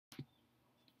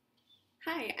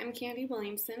Hi, I'm Candy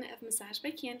Williamson of Massage by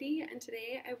Candy, and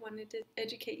today I wanted to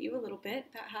educate you a little bit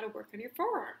about how to work on your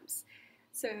forearms.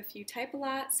 So if you type a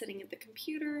lot sitting at the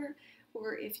computer,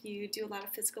 or if you do a lot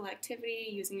of physical activity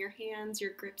using your hands,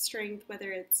 your grip strength,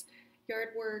 whether it's yard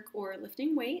work or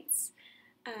lifting weights,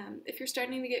 if you're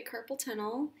starting to get carpal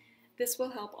tunnel, this will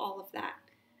help all of that.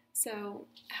 So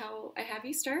how I have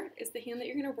you start is the hand that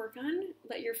you're going to work on.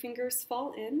 Let your fingers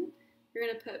fall in. You're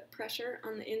going to put pressure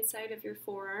on the inside of your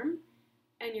forearm,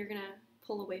 and you're going to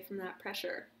pull away from that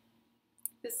pressure.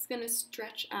 This is going to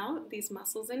stretch out these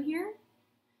muscles in here.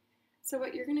 So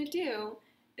what you're going to do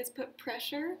is put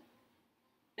pressure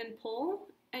and pull,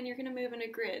 and you're going to move in a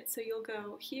grid. So you'll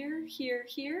go here, here,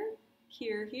 here,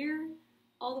 here, here,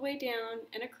 all the way down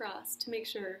and across to make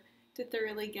sure to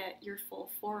thoroughly get your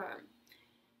full forearm.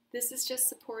 This is just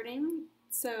supporting,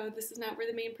 so this is not where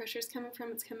the main pressure is coming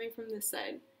from, it's coming from this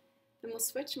side. Then we'll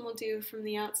switch and we'll do from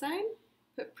the outside.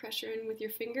 Put pressure in with your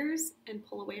fingers and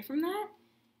pull away from that.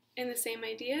 And the same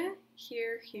idea,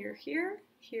 here, here, here,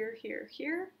 here, here,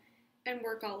 here, and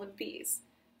work all of these.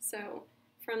 So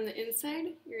from the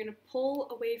inside, you're going to pull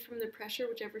away from the pressure,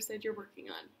 whichever side you're working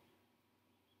on.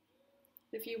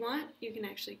 If you want, you can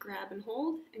actually grab and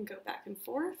hold and go back and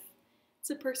forth. It's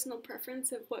a personal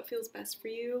preference of what feels best for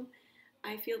you.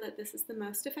 I feel that this is the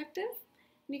most effective,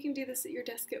 and you can do this at your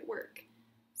desk at work.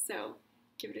 So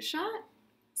give it a shot.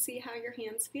 See how your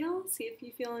hands feel, see if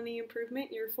you feel any improvement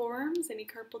in your forearms, any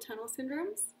carpal tunnel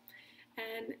syndromes,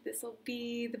 and this will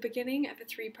be the beginning of a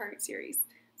 3-part series.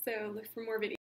 So look for more videos.